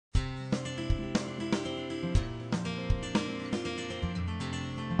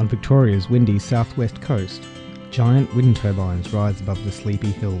On Victoria's windy southwest coast, giant wind turbines rise above the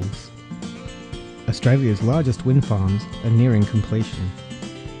sleepy hills. Australia's largest wind farms are nearing completion.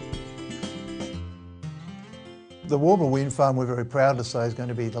 The Warburg Wind Farm, we're very proud to say, is going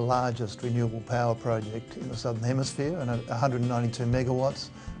to be the largest renewable power project in the Southern Hemisphere, and 192 megawatts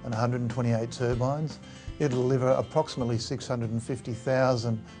and 128 turbines. It'll deliver approximately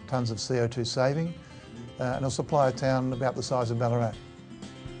 650,000 tonnes of CO2 saving, and it'll supply a town about the size of Ballarat.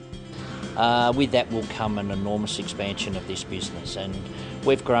 With that will come an enormous expansion of this business, and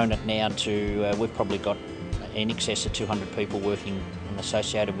we've grown it now to, we've probably got in excess of 200 people working and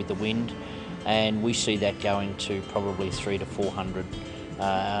associated with the wind, and we see that going to probably 300 to 400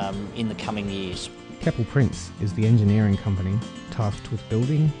 in the coming years. Keppel Prince is the engineering company tasked with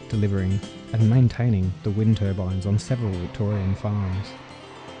building, delivering and maintaining the wind turbines on several Victorian farms.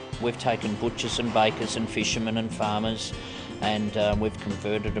 We've taken butchers and bakers and fishermen and farmers, and we've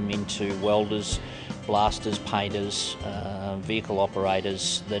converted them into welders, blasters, painters, vehicle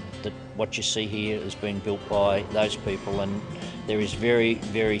operators. That what you see here is being built by those people, and there is very,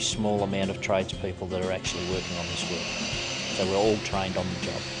 very small amount of tradespeople that are actually working on this work. So we're all trained on the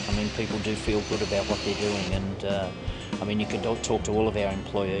job. I mean, people do feel good about what they're doing, and I mean, you could talk to all of our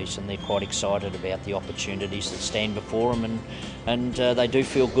employees and they're quite excited about the opportunities that stand before them, and they do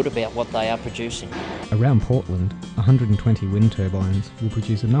feel good about what they are producing. Around Portland, 120 wind turbines will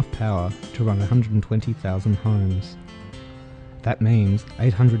produce enough power to run 120,000 homes. That means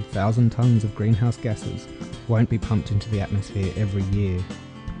 800,000 tonnes of greenhouse gases won't be pumped into the atmosphere every year.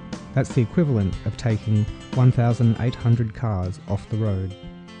 That's the equivalent of taking 1,800 cars off the road.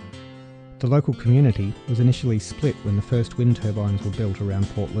 The local community was initially split when the first wind turbines were built around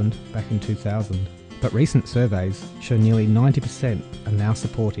Portland back in 2000, but recent surveys show nearly 90% are now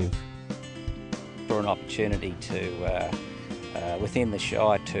supportive. For an opportunity to, within the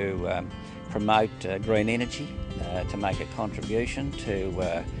Shire, to promote green energy, to make a contribution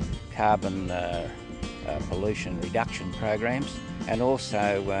to carbon pollution reduction programs, and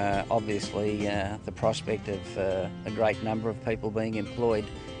also obviously the prospect of a great number of people being employed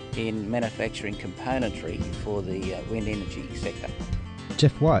in manufacturing componentry for the wind energy sector.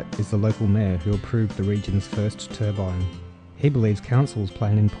 Jeff White is the local mayor who approved the region's first turbine. He believes councils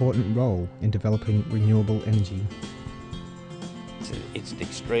play an important role in developing renewable energy. It's an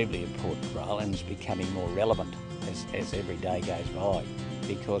extremely important role, and it's becoming more relevant as every day goes by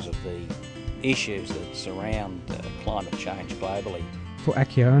because of the issues that surround climate change globally. For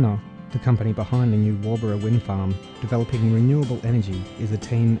Acciona, the company behind the new Warburg wind farm, developing renewable energy is a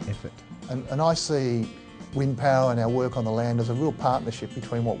team effort. And I see wind power and our work on the land as a real partnership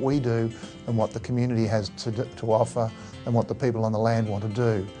between what we do and what the community has to offer and what the people on the land want to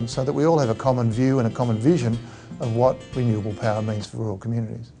do, and so that we all have a common view and a common vision of what renewable power means for rural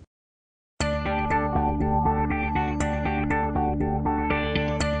communities.